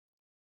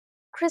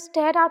Chris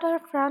stared out her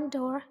front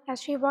door as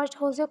she watched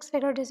Hoseok's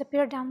figure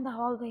disappear down the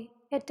hallway.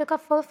 It took a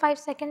full 5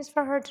 seconds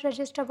for her to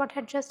register what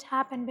had just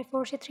happened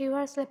before she threw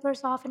her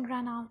slippers off and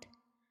ran out.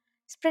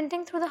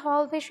 Sprinting through the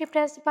hallway, she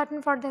pressed the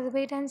button for the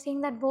elevator and seeing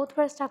that both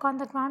were stuck on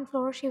the ground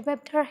floor, she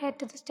whipped her head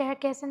to the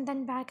staircase and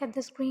then back at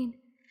the screen.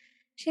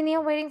 She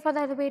knew waiting for the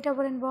elevator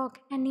wouldn't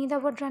work, and neither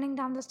would running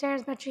down the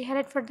stairs, but she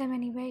headed for them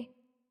anyway.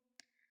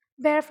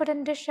 Barefoot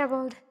and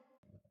disheveled,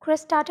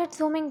 Chris started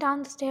zooming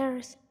down the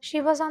stairs.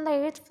 She was on the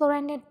 8th floor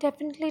and it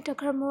definitely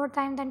took her more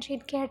time than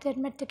she'd care to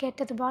admit to get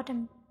to the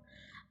bottom.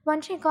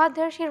 Once she got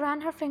there, she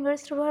ran her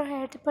fingers through her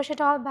hair to push it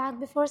all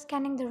back before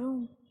scanning the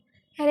room.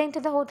 Heading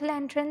to the hotel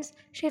entrance,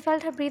 she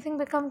felt her breathing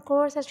become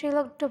coarse as she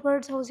looked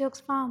towards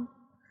Hoseok's farm.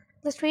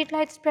 The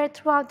streetlights spread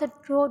throughout the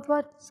road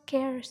were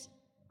scarce.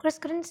 Chris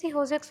couldn't see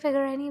Hoseok's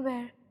figure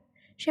anywhere.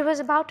 She was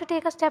about to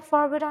take a step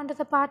forward onto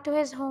the path to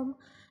his home,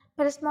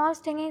 but a small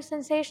stinging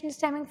sensation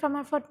stemming from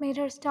her foot made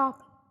her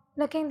stop.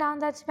 Looking down,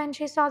 that's when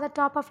she saw the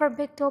top of her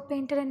big toe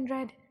painted in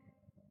red.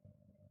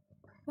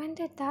 When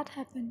did that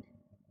happen?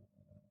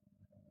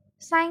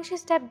 Sighing, she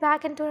stepped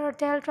back into her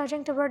hotel,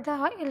 trudging toward the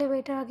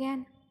elevator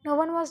again. No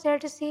one was there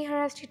to see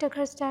her as she took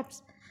her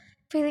steps,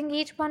 feeling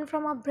each one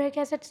from a brick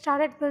as it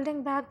started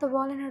building back the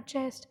wall in her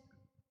chest.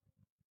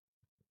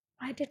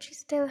 Why did she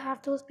still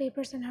have those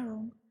papers in her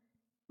room?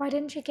 Why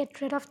didn't she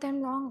get rid of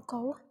them long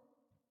ago?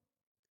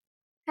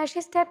 As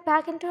she stepped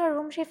back into her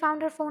room, she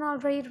found her phone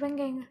already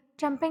ringing.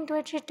 Jumping to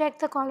it, she checked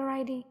the caller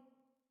ID.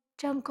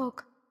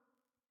 Jungkook.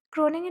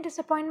 Groaning in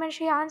disappointment,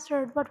 she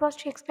answered. What was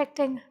she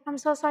expecting? I'm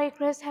so sorry,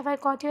 Chris. Have I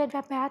caught you at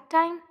a bad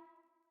time?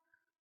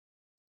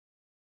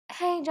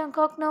 Hey,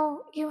 Jungkook,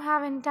 no, you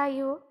haven't, are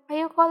you? Are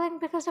you calling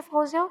because of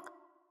Hoseok?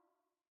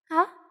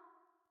 Huh?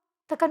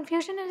 The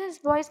confusion in his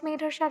voice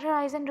made her shut her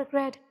eyes in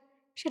regret.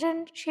 She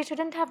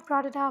shouldn't have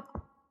brought it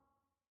up.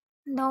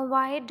 No,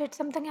 why? Did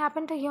something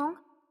happen to Jung?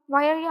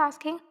 Why are you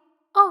asking?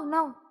 Oh,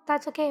 no,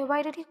 that's okay.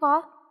 Why did he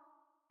call?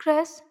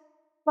 Chris,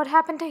 what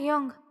happened to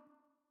Jung?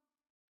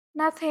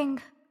 Nothing.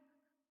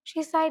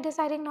 She sighed,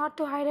 deciding not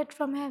to hide it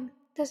from him.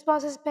 This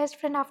was his best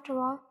friend after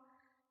all.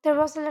 There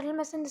was a little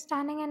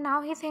misunderstanding, and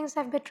now he thinks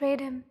I've betrayed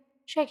him.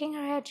 Shaking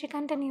her head, she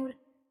continued,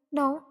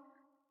 no,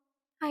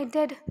 I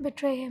did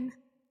betray him.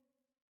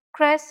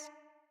 Chris?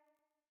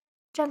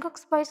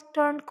 Jungkook's voice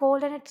turned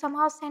cold, and it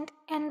somehow sent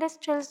endless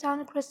chills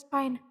down Chris'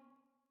 spine.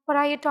 What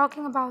are you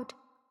talking about?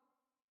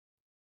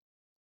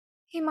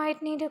 He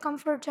might need your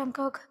comfort,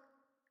 Jungkook.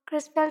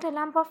 Chris felt a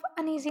lump of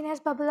uneasiness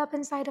bubble up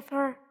inside of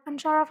her,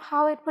 unsure of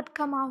how it would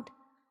come out.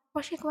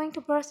 Was she going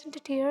to burst into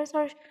tears,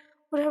 or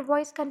would her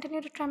voice continue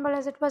to tremble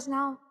as it was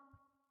now?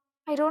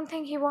 I don't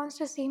think he wants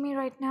to see me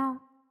right now.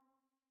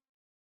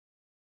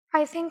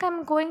 I think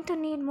I'm going to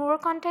need more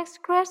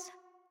context, Chris.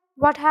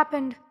 What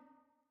happened?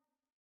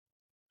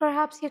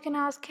 Perhaps you can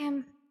ask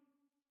him.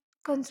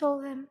 Console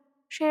him.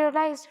 She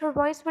realized her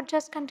voice would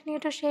just continue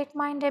to shake,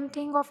 mind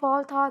emptying of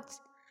all thoughts.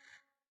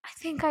 I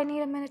think I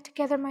need a minute to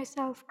gather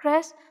myself.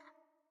 Chris?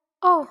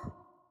 Oh!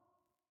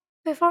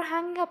 Before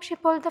hanging up, she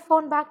pulled the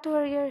phone back to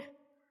her ear.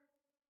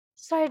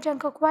 Sorry,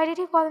 Jungkook, why did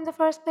you call in the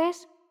first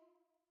place?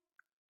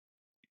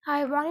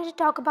 I wanted to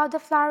talk about the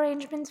flower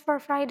arrangements for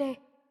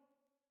Friday.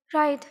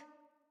 Right.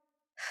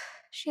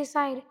 She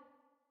sighed.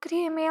 Could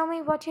you email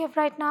me what you have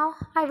right now?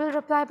 I will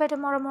reply by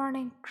tomorrow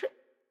morning.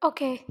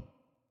 Okay.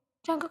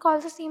 Jungkook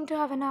also seemed to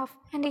have enough,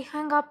 and he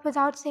hung up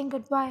without saying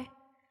goodbye.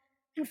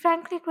 And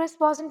frankly, Chris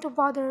wasn't too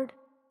bothered.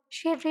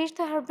 She had reached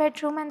her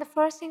bedroom, and the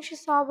first thing she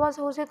saw was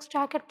Hoseok's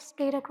jacket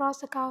displayed across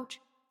the couch.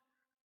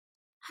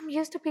 I'm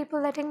used to people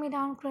letting me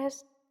down,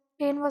 Chris.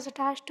 Pain was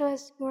attached to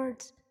his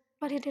words,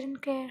 but he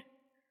didn't care.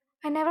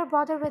 I never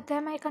bothered with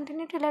them. I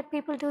continued to let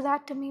people do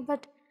that to me,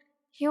 but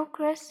you,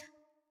 Chris,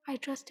 I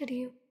trusted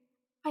you.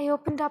 I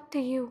opened up to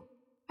you.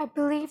 I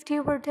believed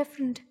you were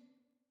different.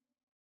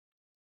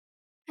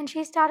 And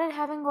she started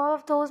having all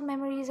of those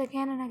memories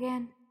again and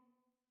again.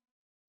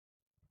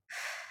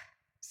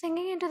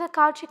 Sinking into the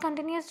couch, she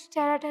continued to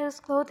stare at his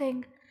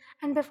clothing,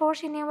 and before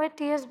she knew it,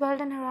 tears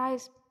welled in her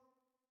eyes,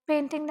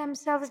 painting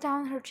themselves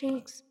down her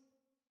cheeks.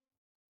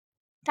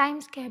 Time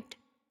skipped.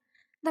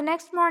 The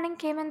next morning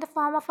came in the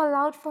form of a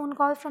loud phone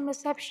call from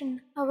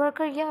reception, a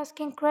worker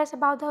asking Chris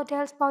about the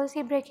hotel's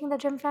policy breaking the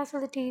gym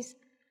facilities.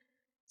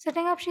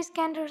 Sitting up, she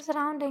scanned her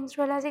surroundings,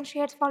 realizing she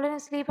had fallen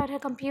asleep at her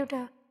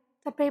computer,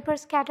 the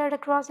papers scattered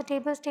across the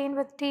table stained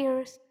with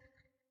tears.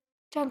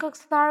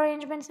 Jungkook's flower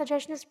arrangement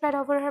suggestions spread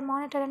over her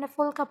monitor and a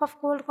full cup of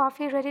cold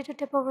coffee ready to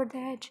tip over the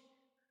edge.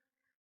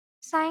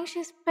 Sighing,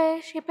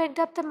 she picked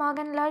up the mug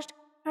and lunged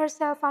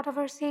herself out of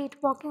her seat,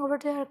 walking over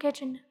to her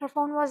kitchen. Her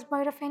phone was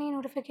void of any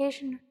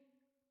notification.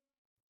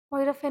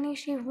 Void of any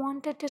she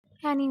wanted to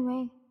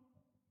anyway.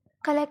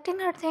 Collecting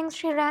her things,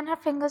 she ran her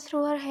fingers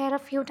through her hair a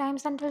few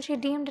times until she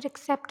deemed it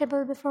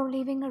acceptable before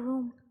leaving her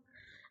room.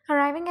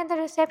 Arriving at the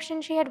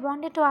reception, she had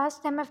wanted to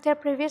ask them if their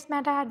previous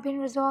matter had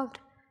been resolved,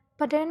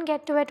 but didn't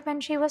get to it when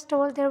she was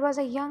told there was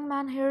a young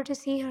man here to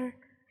see her.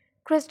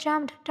 Chris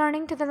jumped,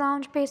 turning to the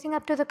lounge, pacing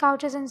up to the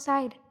couches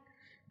inside,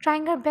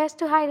 trying her best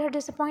to hide her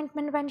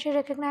disappointment when she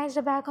recognized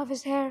the back of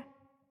his hair.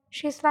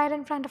 She slid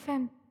in front of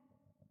him.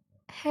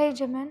 Hey,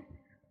 Jimin.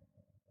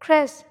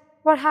 Chris,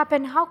 what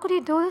happened? How could you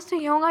do this to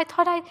Young? I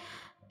thought I.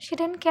 She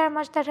didn't care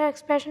much that her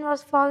expression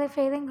was fully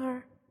failing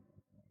her.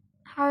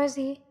 How is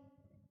he?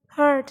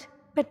 Hurt,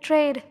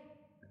 betrayed,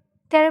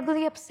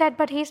 terribly upset,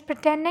 but he's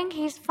pretending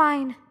he's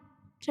fine.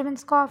 Jimin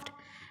scoffed,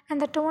 and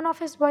the tone of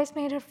his voice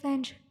made her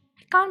flinch.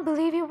 I can't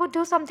believe you would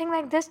do something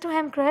like this to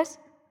him, Chris.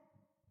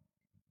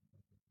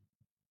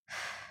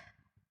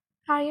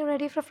 Are you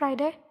ready for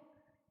Friday?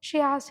 She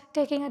asked,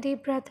 taking a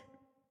deep breath.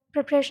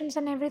 Preparations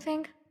and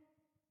everything?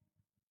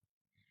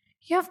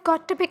 You've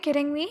got to be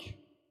kidding me.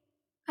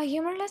 A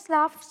humorless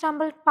laugh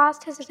stumbled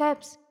past his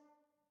lips.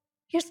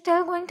 You're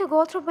still going to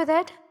go through with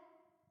it?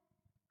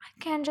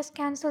 I can't just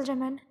cancel,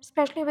 Jimin,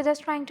 especially with us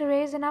trying to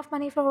raise enough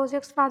money for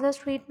Hoseok's father's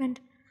treatment.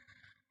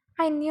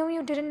 I knew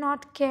you did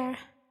not care,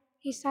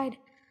 he sighed.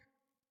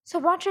 So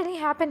what really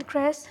happened,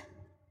 Chris?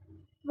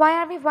 Why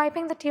are we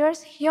wiping the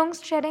tears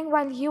Young's shedding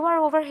while you are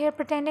over here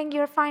pretending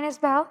you're fine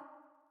as well?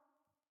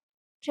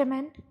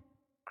 Jimin,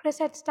 Chris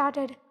had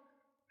started,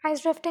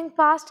 eyes drifting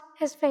past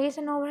his face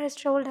and over his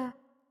shoulder.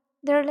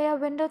 There lay a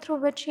window through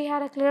which she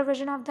had a clear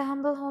vision of the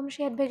humble home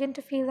she had begun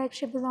to feel like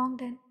she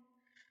belonged in.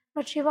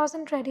 But she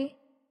wasn't ready.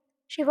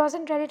 She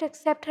wasn't ready to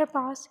accept her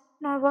past,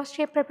 nor was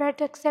she prepared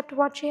to accept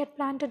what she had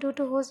planned to do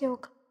to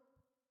Hoseok.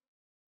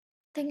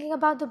 Thinking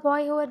about the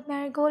boy who had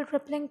marigold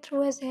rippling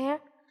through his hair,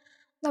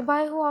 the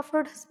boy who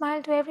offered a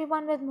smile to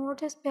everyone with more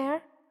to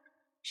spare,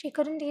 she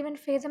couldn't even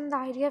fathom the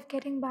idea of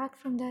getting back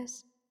from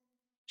this.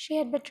 She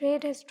had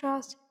betrayed his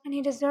trust, and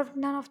he deserved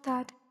none of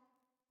that.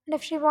 And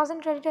if she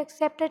wasn't ready to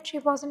accept it, she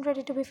wasn't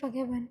ready to be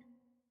forgiven.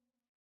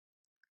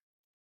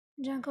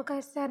 Jungkook, I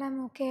said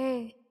I'm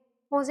okay.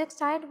 Ozik's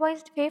tired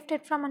voice waved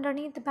it from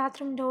underneath the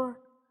bathroom door.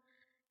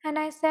 And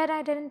I said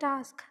I didn't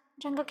ask.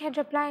 Jungkook had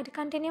replied,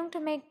 continuing to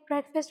make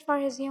breakfast for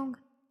his young.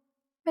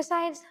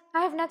 Besides,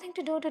 I have nothing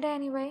to do today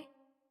anyway.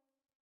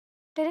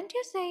 Didn't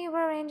you say you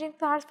were arranging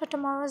flowers for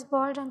tomorrow's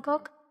ball,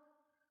 Jungkook?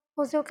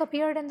 Hoseok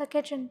appeared in the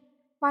kitchen,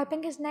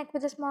 wiping his neck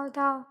with a small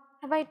towel.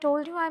 Have I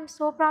told you I'm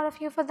so proud of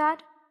you for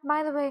that?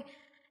 By the way,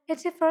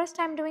 it's your first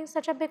time doing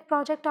such a big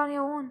project on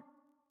your own.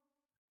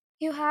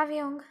 You have,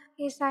 Young,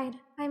 he sighed.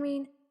 I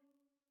mean,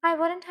 I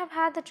wouldn't have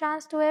had the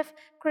chance to if.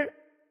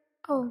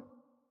 Oh.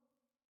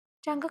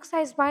 Jungkook's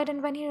eyes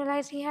widened when he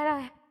realized he had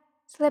a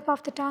slip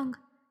of the tongue,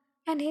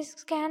 and he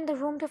scanned the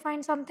room to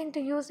find something to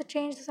use to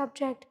change the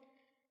subject.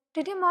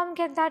 Did your mom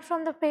get that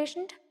from the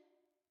patient?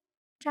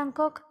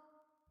 Jungkook,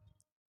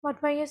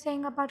 what were you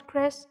saying about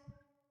Chris?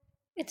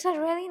 It's a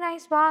really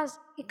nice vase,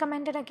 he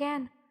commented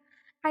again.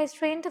 I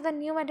strained to the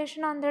new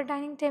addition on their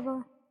dining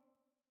table.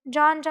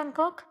 John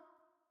Jungkook?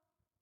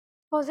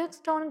 Hoseok's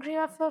tone grew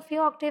up a few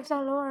octaves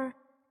or lower,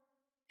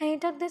 and he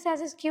took this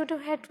as his cue to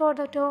head for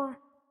the door.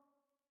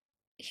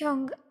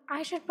 Hyung,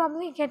 I should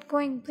probably get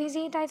going. Please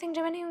eat. I think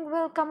Jim and Hyung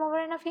will come over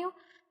in a few,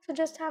 so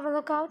just have a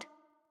look out.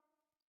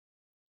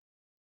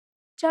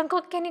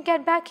 Jungkook, can you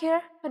get back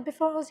here? But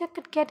before Hoseok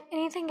could get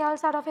anything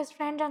else out of his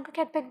friend, Jungkook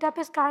had picked up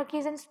his car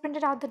keys and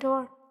sprinted out the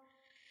door.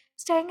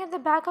 Staring at the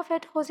back of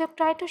it, Hoseok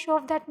tried to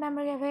shove that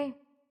memory away,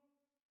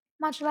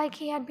 much like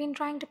he had been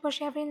trying to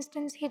push every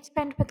instance he'd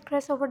spent with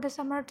Chris over the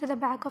summer to the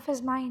back of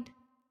his mind.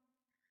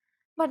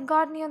 But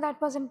God knew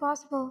that was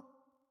impossible.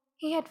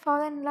 He had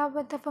fallen in love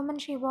with the woman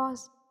she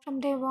was, from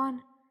day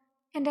one,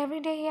 and every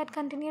day he had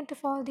continued to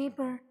fall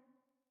deeper.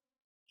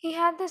 He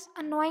had this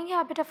annoying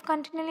habit of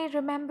continually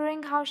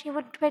remembering how she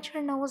would twitch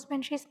her nose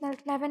when she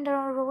smelled lavender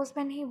or rose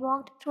when he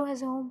walked through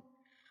his home,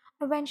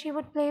 or when she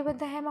would play with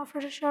the hem of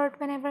her shirt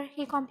whenever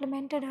he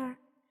complimented her,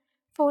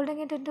 folding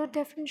it into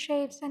different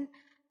shapes, and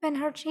when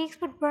her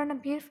cheeks would burn a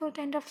beautiful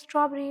tint of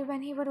strawberry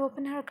when he would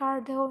open her car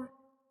door.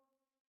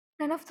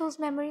 None of those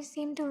memories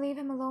seemed to leave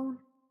him alone.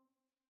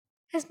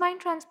 His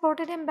mind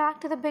transported him back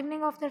to the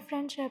beginning of their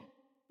friendship,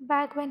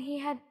 back when he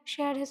had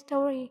shared his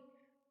story,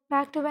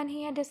 back to when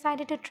he had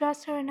decided to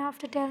trust her enough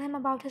to tell him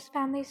about his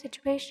family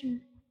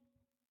situation.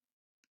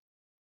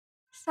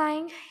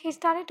 Sighing, he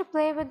started to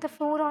play with the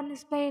food on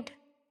his plate.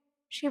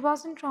 She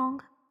wasn't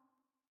wrong.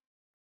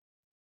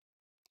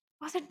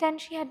 Was it then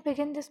she had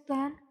begun this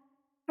plan?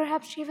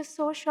 Perhaps she was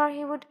so sure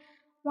he would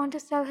want to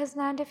sell his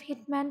land if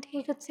it meant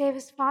he could save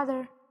his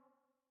father.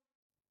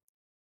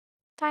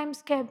 Time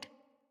skipped.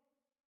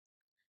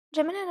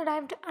 Jimin had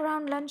arrived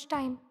around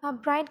lunchtime, a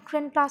bright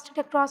grin plastered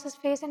across his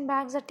face and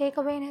bags of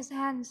takeaway in his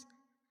hands.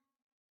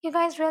 You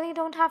guys really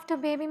don't have to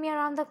baby me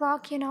around the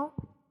clock, you know,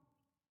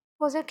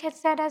 Hoseok had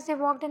said as they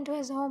walked into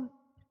his home.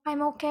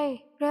 I'm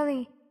okay,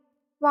 really.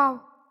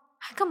 Wow.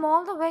 I come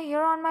all the way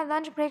here on my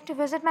lunch break to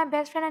visit my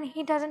best friend and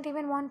he doesn't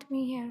even want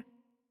me here.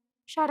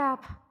 Shut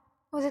up.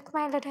 Hoseok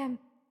smiled at him.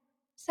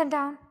 Sit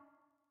down.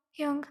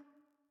 Hyung,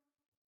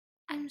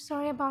 I'm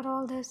sorry about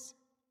all this.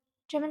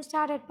 Jimin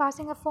started,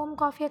 passing a foam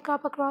coffee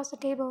cup across the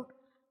table.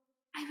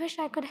 I wish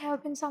I could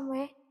help in some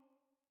way.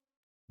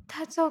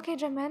 That's okay,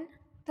 Jimin.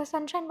 The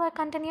sunshine boy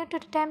continued to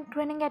attempt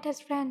grinning at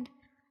his friend.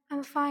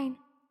 I'm fine.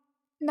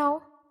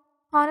 No,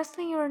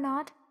 honestly, you're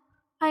not.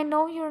 I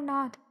know you're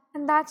not,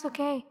 and that's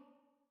okay.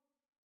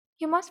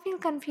 You must feel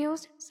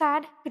confused,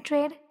 sad,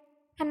 betrayed,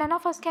 and none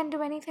of us can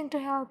do anything to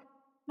help.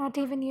 Not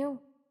even you.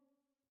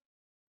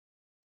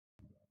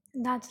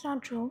 That's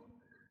not true.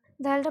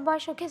 The elder boy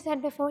shook his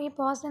head before he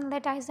paused and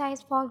let his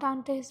eyes fall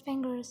down to his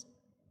fingers.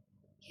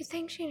 You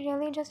think she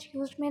really just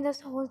used me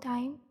this whole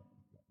time?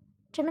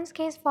 Jimin's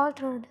gaze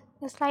faltered,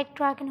 a slight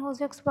crack in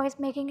Hoseok's voice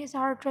making his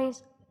heart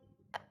race.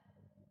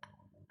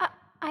 I,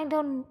 I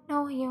don't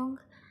know, Jung.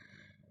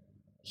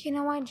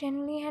 I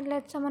genuinely had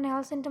let someone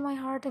else into my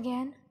heart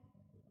again.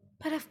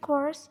 But of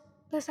course,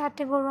 this had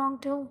to go wrong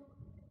too.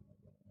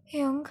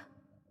 Jung,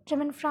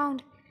 Jimin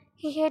frowned.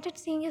 He hated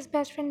seeing his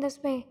best friend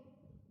this way.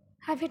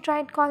 Have you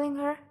tried calling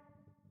her?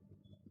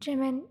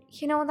 Jimin,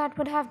 that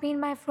would have been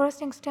my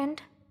first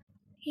instinct.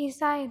 He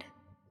sighed.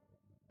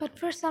 But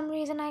for some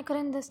reason I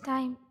couldn't this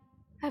time.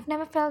 I've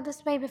never felt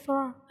this way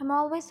before. I'm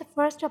always the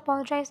first to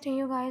apologize to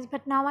you guys,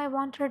 but now I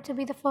want her to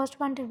be the first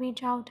one to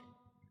reach out.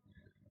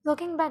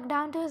 Looking back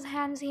down to his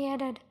hands, he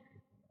added,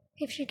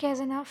 if she cares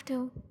enough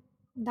to,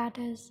 that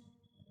is.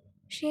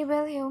 She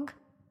will, Jung.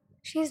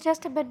 She's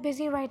just a bit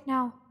busy right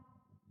now.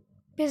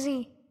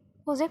 Busy.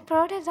 Ozek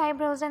furrowed his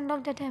eyebrows and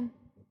looked at him.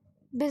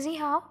 Busy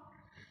how?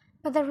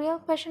 But the real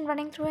question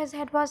running through his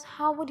head was,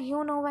 how would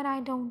you know when I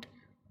don't?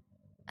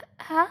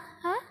 Huh?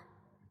 Huh?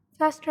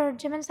 Flustered,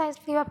 Jimin's eyes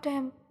flew up to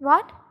him.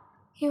 What?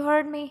 You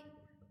heard me.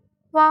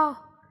 Wow.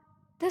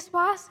 This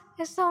vase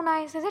is so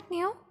nice. Is it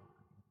new?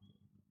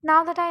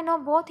 Now that I know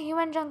both you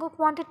and Jungkook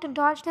wanted to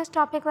dodge this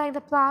topic like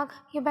the plague,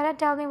 you better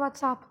tell me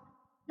what's up.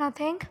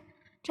 Nothing,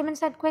 Jimin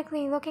said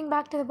quickly, looking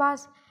back to the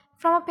bus.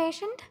 From a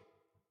patient?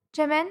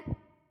 Jimin?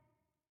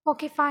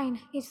 Okay, fine,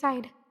 he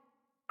sighed.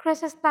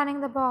 Chris is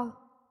planning the ball.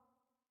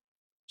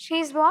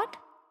 She's what?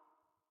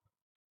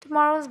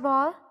 Tomorrow's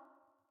ball.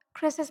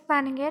 Chris is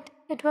planning it.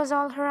 It was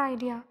all her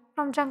idea.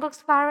 From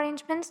Jungkook's flower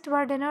arrangements to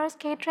our dinners,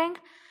 catering,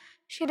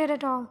 she did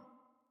it all.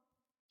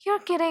 You're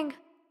kidding.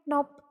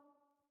 Nope.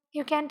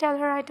 You can't tell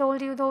her I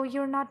told you, though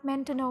you're not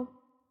meant to know.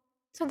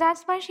 So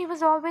that's why she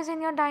was always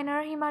in your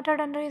diner, he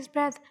muttered under his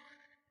breath.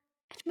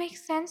 It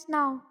makes sense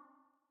now.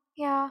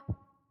 Yeah.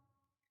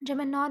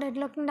 Jimin nodded,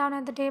 looking down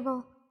at the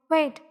table.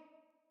 Wait.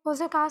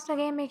 Hoseok asked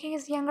again, making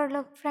his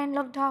friend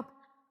look up.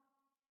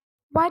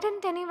 Why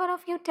didn't any one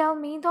of you tell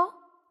me, though?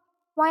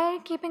 Why are you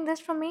keeping this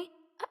from me?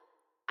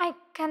 I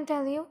can't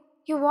tell you.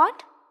 You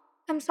what?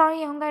 I'm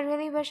sorry, Young. I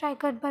really wish I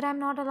could, but I'm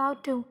not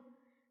allowed to.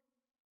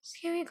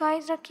 So you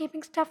guys are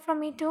keeping stuff from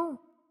me too.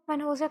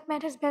 When Hoseok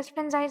met his best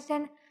friend's eyes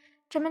then,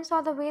 Jimin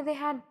saw the way they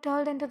had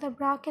dulled into the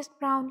darkest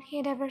brown he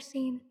had ever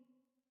seen.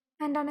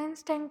 And on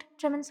instinct,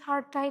 Jimin's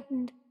heart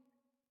tightened.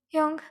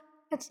 Young,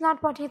 it's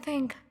not what you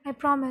think, I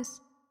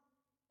promise.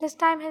 This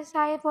time his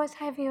eye was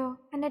heavier,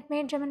 and it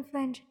made Jimin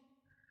flinch.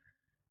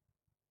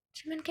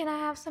 Jimin, can I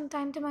have some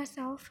time to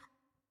myself?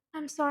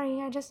 I'm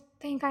sorry, I just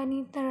think I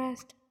need the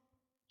rest.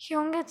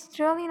 Hyung, it's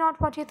really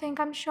not what you think.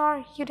 I'm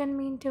sure you didn't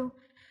mean to.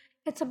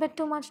 It's a bit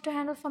too much to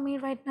handle for me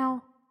right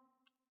now.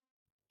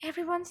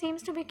 Everyone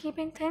seems to be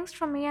keeping things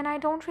from me, and I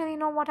don't really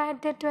know what I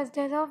did to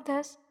deserve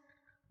this.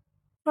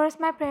 First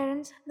my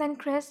parents, then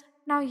Chris,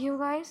 now you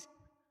guys.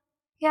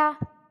 Yeah,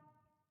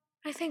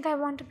 I think I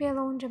want to be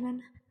alone,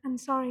 Jimin. I'm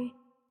sorry.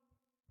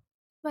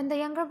 When the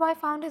younger boy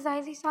found his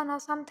eyes, he saw now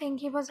something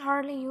he was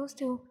hardly used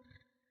to.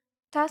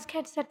 Dusk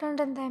had settled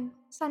in them,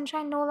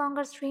 sunshine no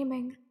longer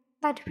streaming.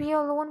 That view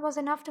alone was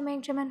enough to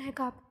make Jimin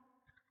hiccup.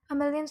 A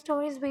million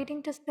stories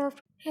waiting to spill from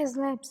his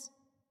lips.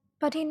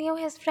 But he knew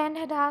his friend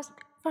had asked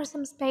for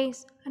some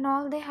space, and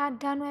all they had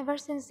done ever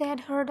since they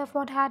had heard of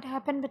what had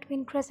happened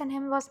between Chris and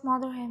him was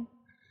smother him.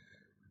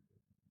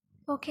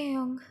 Okay,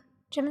 Jung.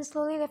 Jimin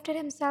slowly lifted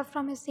himself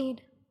from his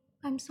seat.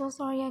 I'm so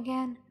sorry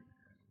again.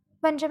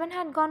 When Jimin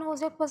had gone,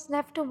 Hoseok was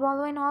left to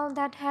wallow in all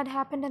that had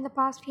happened in the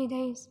past few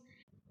days.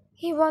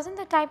 He wasn't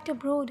the type to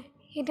brood.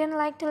 He didn't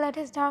like to let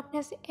his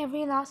darkness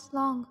ever last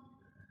long.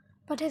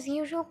 But his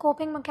usual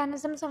coping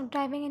mechanisms of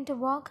driving into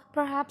work,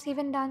 perhaps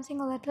even dancing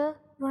a little,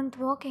 weren't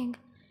working.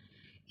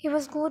 He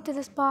was glued to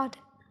the spot.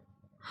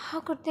 How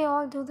could they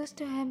all do this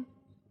to him?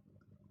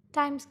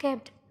 Time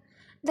skipped.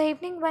 The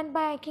evening went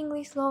by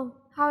achingly slow.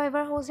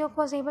 However, Hoseok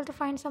was able to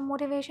find some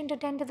motivation to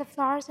tend to the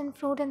flowers and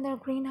fruit in their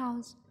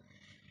greenhouse.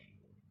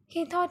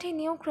 He thought he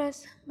knew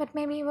Chris, but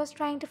maybe he was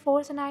trying to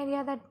force an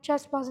idea that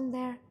just wasn't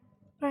there.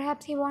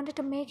 Perhaps he wanted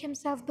to make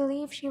himself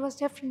believe she was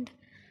different,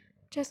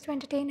 just to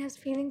entertain his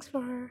feelings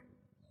for her.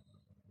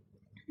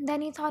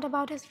 Then he thought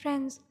about his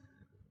friends.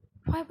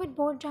 Why would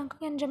both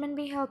Jungkook and Jimin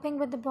be helping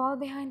with the ball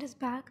behind his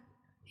back?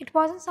 It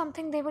wasn't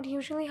something they would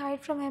usually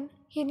hide from him.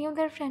 He knew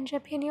their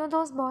friendship, he knew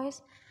those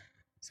boys,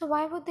 so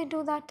why would they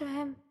do that to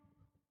him?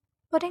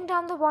 Putting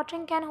down the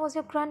watering can,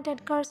 Hoseok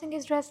grunted, cursing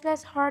his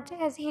restless heart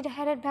as he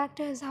headed back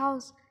to his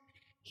house.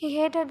 He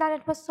hated that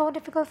it was so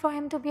difficult for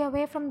him to be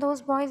away from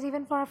those boys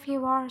even for a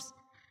few hours,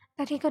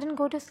 that he couldn't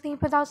go to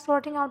sleep without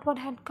sorting out what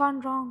had gone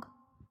wrong.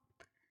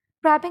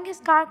 Grabbing his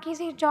car keys,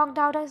 he jogged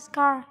out of his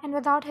car and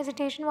without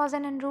hesitation was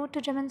en route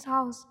to Jimin's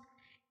house.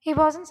 He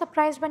wasn't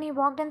surprised when he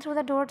walked in through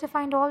the door to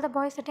find all the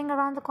boys sitting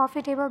around the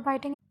coffee table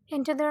biting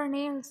into their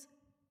nails.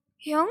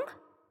 Hyung?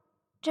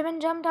 Jimin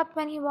jumped up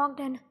when he walked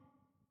in.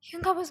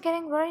 Hyung, I was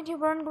getting worried you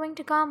weren't going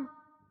to come.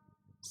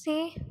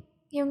 See?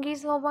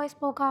 Yoongi's low voice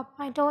spoke up.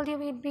 I told you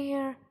we'd be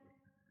here.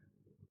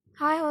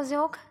 Hi,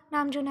 Hoseok,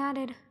 Namjoon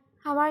added.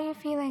 How are you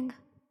feeling?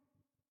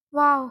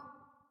 Wow,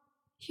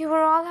 you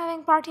were all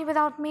having party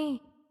without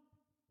me.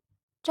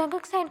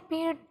 Jungkook's head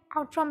peered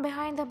out from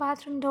behind the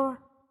bathroom door.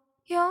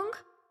 Young?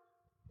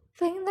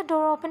 Flinging the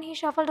door open, he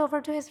shuffled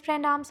over to his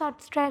friend, arms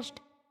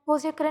outstretched.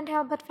 Hoseok couldn't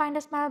help but find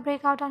a smile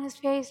break out on his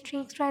face,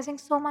 cheeks rising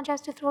so much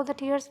as to throw the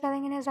tears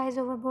welling in his eyes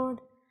overboard.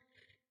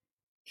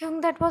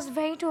 Young, that was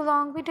way too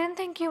long. We didn't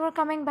think you were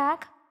coming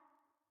back.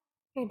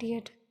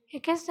 Idiot. He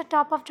kissed the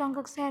top of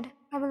Jungkook's head.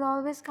 I will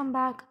always come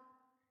back.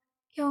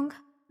 Young,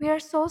 we are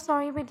so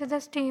sorry we did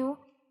this to you.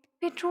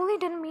 We truly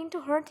didn't mean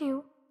to hurt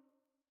you.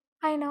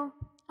 I know.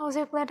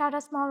 Hoseok let out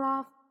a small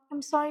laugh.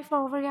 I'm sorry for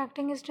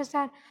overreacting. It's just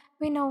that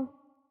we know.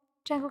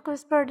 Jungkook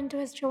whispered into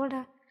his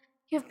shoulder.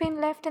 You've been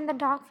left in the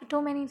dark for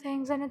too many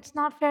things, and it's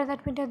not fair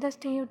that we did this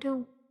to you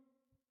too.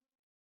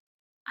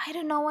 I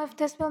don't know if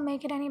this will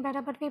make it any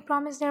better, but we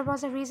promised there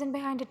was a reason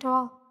behind it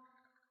all.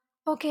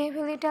 Okay,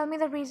 will you tell me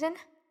the reason?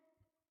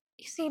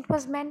 You see, it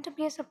was meant to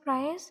be a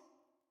surprise.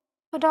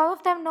 But all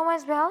of them know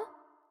as well?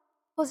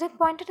 Hoseok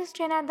pointed his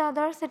chin at the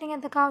others sitting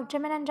at the couch.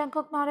 Jimin and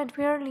Jungkook nodded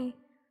wearily.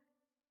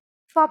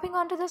 Flopping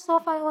onto the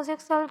sofa,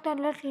 Hoseok sulked a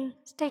little,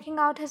 sticking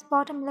out his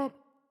bottom lip.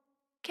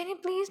 Can you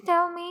please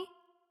tell me?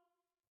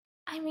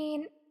 I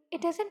mean,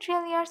 it isn't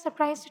really our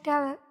surprise to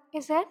tell,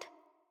 is it?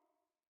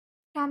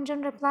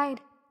 Namjoon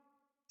replied.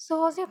 So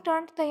Hoseok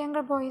turned to the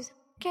younger boys.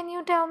 Can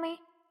you tell me?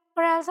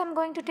 Or else I'm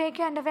going to take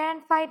your underwear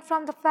and fight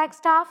from the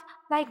flagstaff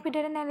like we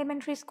did in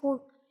elementary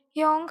school.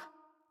 Young,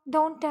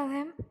 don't tell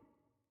him.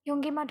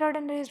 Yoongi muttered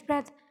under his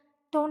breath.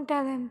 Don't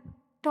tell him.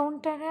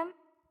 Don't tell him.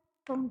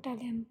 Don't tell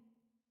him.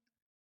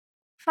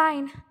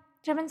 Fine.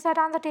 Jimin sat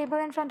on the table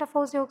in front of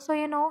Hoseok. So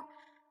you know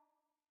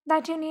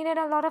that you needed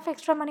a lot of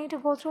extra money to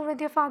go through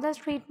with your father's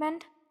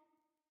treatment?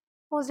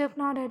 Hoseok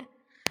nodded.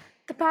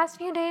 The past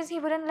few days he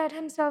wouldn't let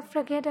himself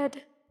forget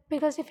it,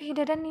 because if he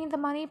didn't need the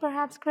money,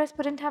 perhaps Chris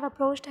wouldn't have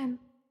approached him.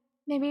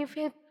 Maybe if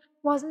he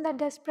wasn't that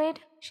desperate,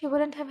 she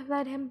wouldn't have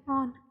led him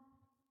on.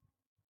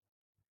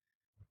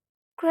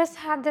 Chris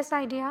had this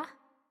idea.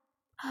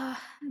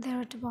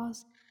 There it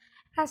was.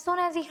 As soon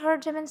as he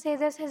heard Jimin say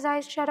this, his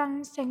eyes shut on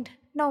instinct.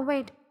 No,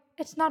 wait,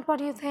 it's not what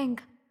you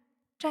think.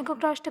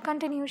 Jungkook rushed to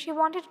continue. She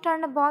wanted to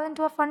turn a ball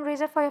into a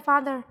fundraiser for your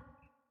father.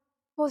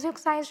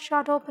 Hoseok's eyes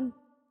shot open.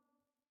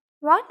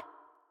 What?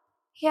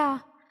 Yeah,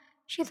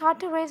 she thought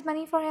to raise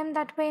money for him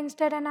that way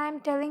instead, and I'm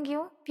telling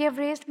you, we have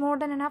raised more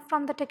than enough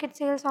from the ticket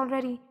sales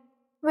already.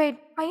 Wait,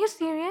 are you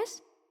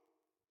serious?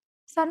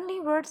 Suddenly,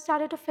 words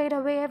started to fade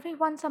away,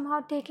 everyone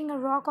somehow taking a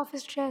rock off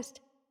his chest.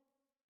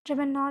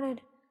 Jimin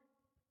nodded.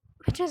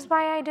 Which is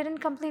why I didn't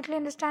completely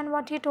understand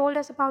what you told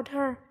us about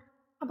her.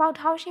 About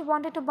how she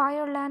wanted to buy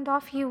your land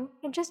off you.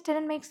 It just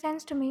didn't make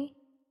sense to me.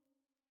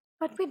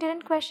 But we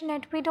didn't question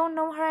it. We don't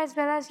know her as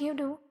well as you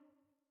do.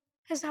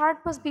 His heart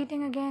was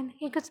beating again.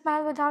 He could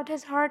smile without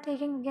his heart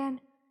aching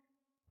again.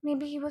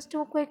 Maybe he was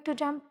too quick to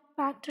jump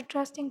back to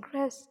trusting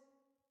Chris.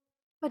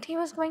 But he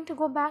was going to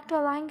go back to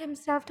allowing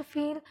himself to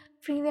feel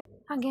freely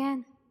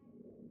again.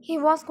 He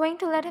was going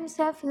to let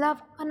himself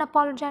love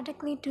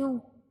unapologetically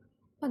too.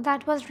 But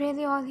that was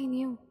really all he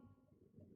knew.